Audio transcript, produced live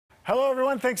Hello,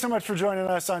 everyone. Thanks so much for joining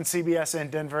us on CBS in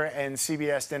Denver and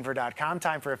CBSDenver.com.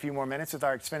 Time for a few more minutes with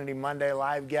our Xfinity Monday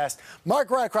live guest, Mark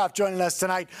Rycroft, joining us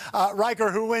tonight.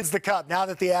 Riker, who wins the Cup now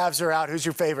that the Avs are out? Who's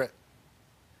your favorite?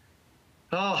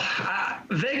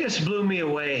 Vegas blew me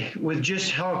away with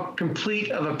just how complete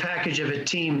of a package of a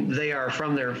team they are.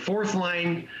 From their fourth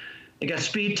line, they got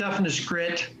speed, toughness,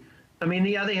 grit. I mean,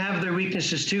 yeah, they have their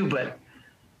weaknesses too, but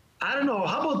I don't know.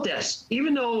 How about this?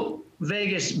 Even though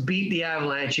Vegas beat the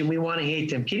Avalanche and we want to hate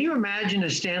them, can you imagine a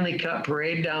Stanley Cup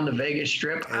parade down the Vegas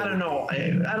Strip? I don't know.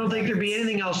 I don't think there'd be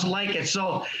anything else like it.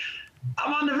 So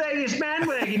I'm on the Vegas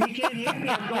bandwagon. You can't hate me.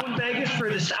 I'm going Vegas for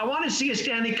this. I want to see a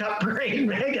Stanley Cup parade in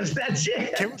Vegas. That's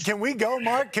it. Can we go,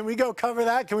 Mark? Can we go cover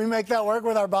that? Can we make that work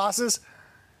with our bosses?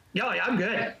 Yeah, I'm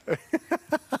good.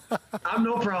 I'm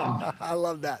no problem. I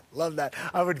love that. Love that.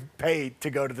 I would pay to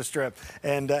go to the Strip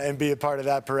and be a part of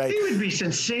that parade. It would be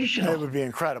sensational. It would be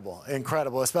incredible.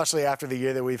 Incredible, especially after the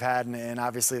year that we've had and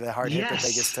obviously the hard hit that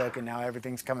Vegas took, and now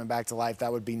everything's coming back to life.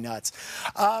 That would be nuts.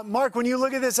 Mark, when you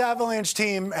look at this Avalanche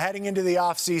team heading into the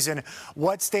offseason,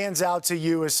 what stands out to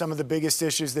you as some of the biggest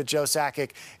issues that Joe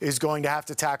Sakic is going to have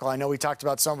to tackle? I know we talked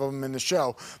about some of them in the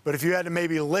show, but if you had to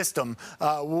maybe list them,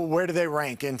 where do they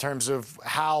rank in terms of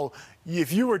how,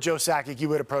 if you were Joe Sakic, you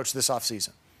would approach this offseason?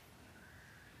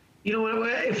 You know,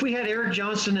 if we had Erik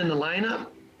Johnson in the lineup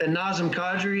and Nazem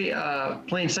Kadri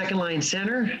playing second-line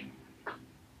center,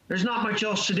 there's not much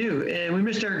else to do. And we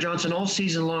missed Erik Johnson all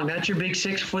season long. That's your big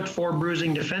 6'4"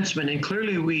 bruising defenseman, and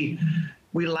clearly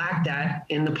we lacked that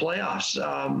in the playoffs.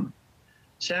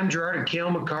 Sam Girard and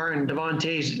Cale Makar and Devon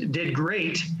Toews did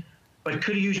great, but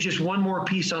could have used just one more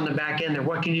piece on the back end there.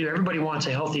 What can you do? Everybody wants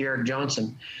a healthy Erik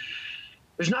Johnson.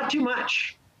 There's not too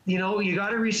much. You know, you got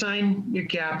to re-sign your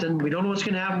captain. We don't know what's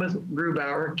going to happen with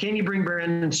Grubauer. Can you bring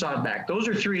Brandon Saad back? Those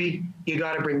are three you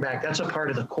got to bring back. That's a part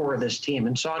of the core of this team.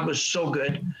 And Saad was so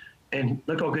good, and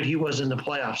look how good he was in the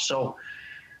playoffs. So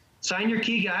sign your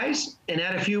key guys and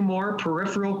add a few more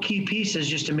peripheral key pieces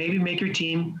just to maybe make your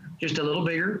team just a little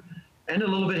bigger and a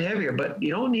little bit heavier. But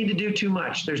you don't need to do too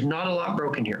much. There's not a lot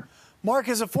broken here. Mark,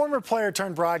 as a former player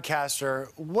turned broadcaster,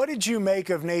 what did you make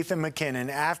of Nathan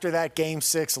MacKinnon after that Game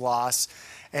 6 loss?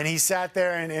 And he sat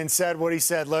there and said what he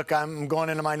said. Look, I'm going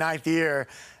into my 9th year,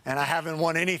 and I haven't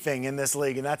won anything in this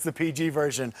league. And that's the PG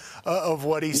version of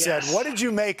what he said. What did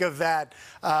you make of that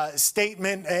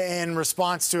statement in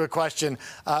response to a question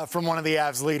from one of the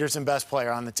Avs leaders and best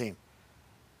player on the team?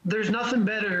 There's nothing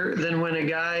better than when a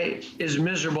guy is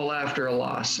miserable after a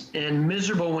loss and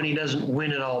miserable when he doesn't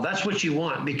win at all. That's what you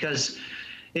want, because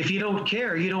if you don't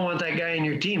care, you don't want that guy in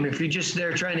your team. If you're just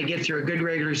there trying to get through a good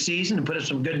regular season and put up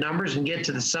some good numbers and get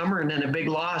to the summer and then a big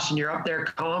loss and you're up there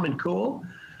calm and cool,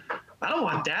 I don't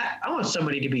want that. I want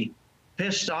somebody to be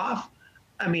pissed off.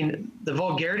 I mean, the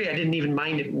vulgarity, I didn't even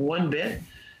mind it one bit.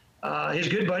 His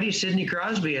good buddy, Sidney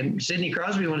Crosby, and Sidney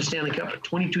Crosby won a Stanley Cup at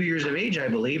 22 years of age, I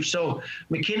believe. So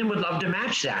MacKinnon would love to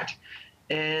match that.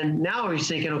 And now he's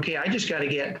thinking, okay, I just got to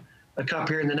get a cup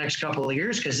here in the next couple of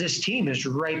years because this team is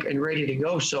ripe and ready to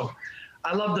go. So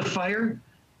I love the fire.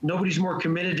 Nobody's more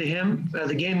committed to him,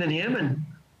 the game than him, and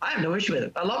I have no issue with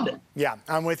it. I loved it. Yeah,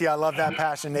 I'm with you. I love that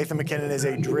passion. Nathan MacKinnon is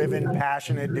a driven,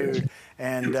 passionate dude.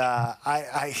 And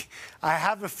I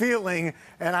have a feeling,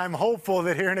 and I'm hopeful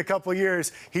that here in a couple of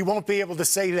years, he won't be able to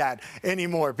say that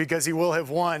anymore because he will have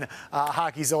won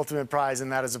hockey's ultimate prize,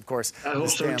 and that is, of course, the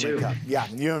Stanley Cup. Yeah,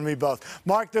 you and me both.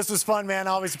 Mark, this was fun, man. I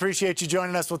always appreciate you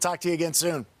joining us. We'll talk to you again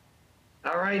soon.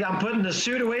 All right, I'm putting the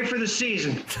suit away for the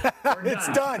season. It's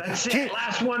done. That's it.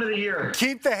 Last one of the year.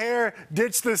 Keep the hair,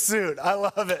 ditch the suit. I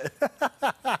love it.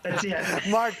 That's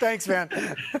it. Mark, thanks, man.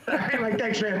 All right, Mike,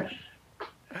 thanks, man.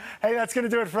 Hey, that's going to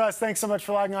do it for us. Thanks so much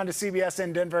for logging on to CBS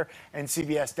in Denver and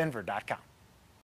CBSDenver.com.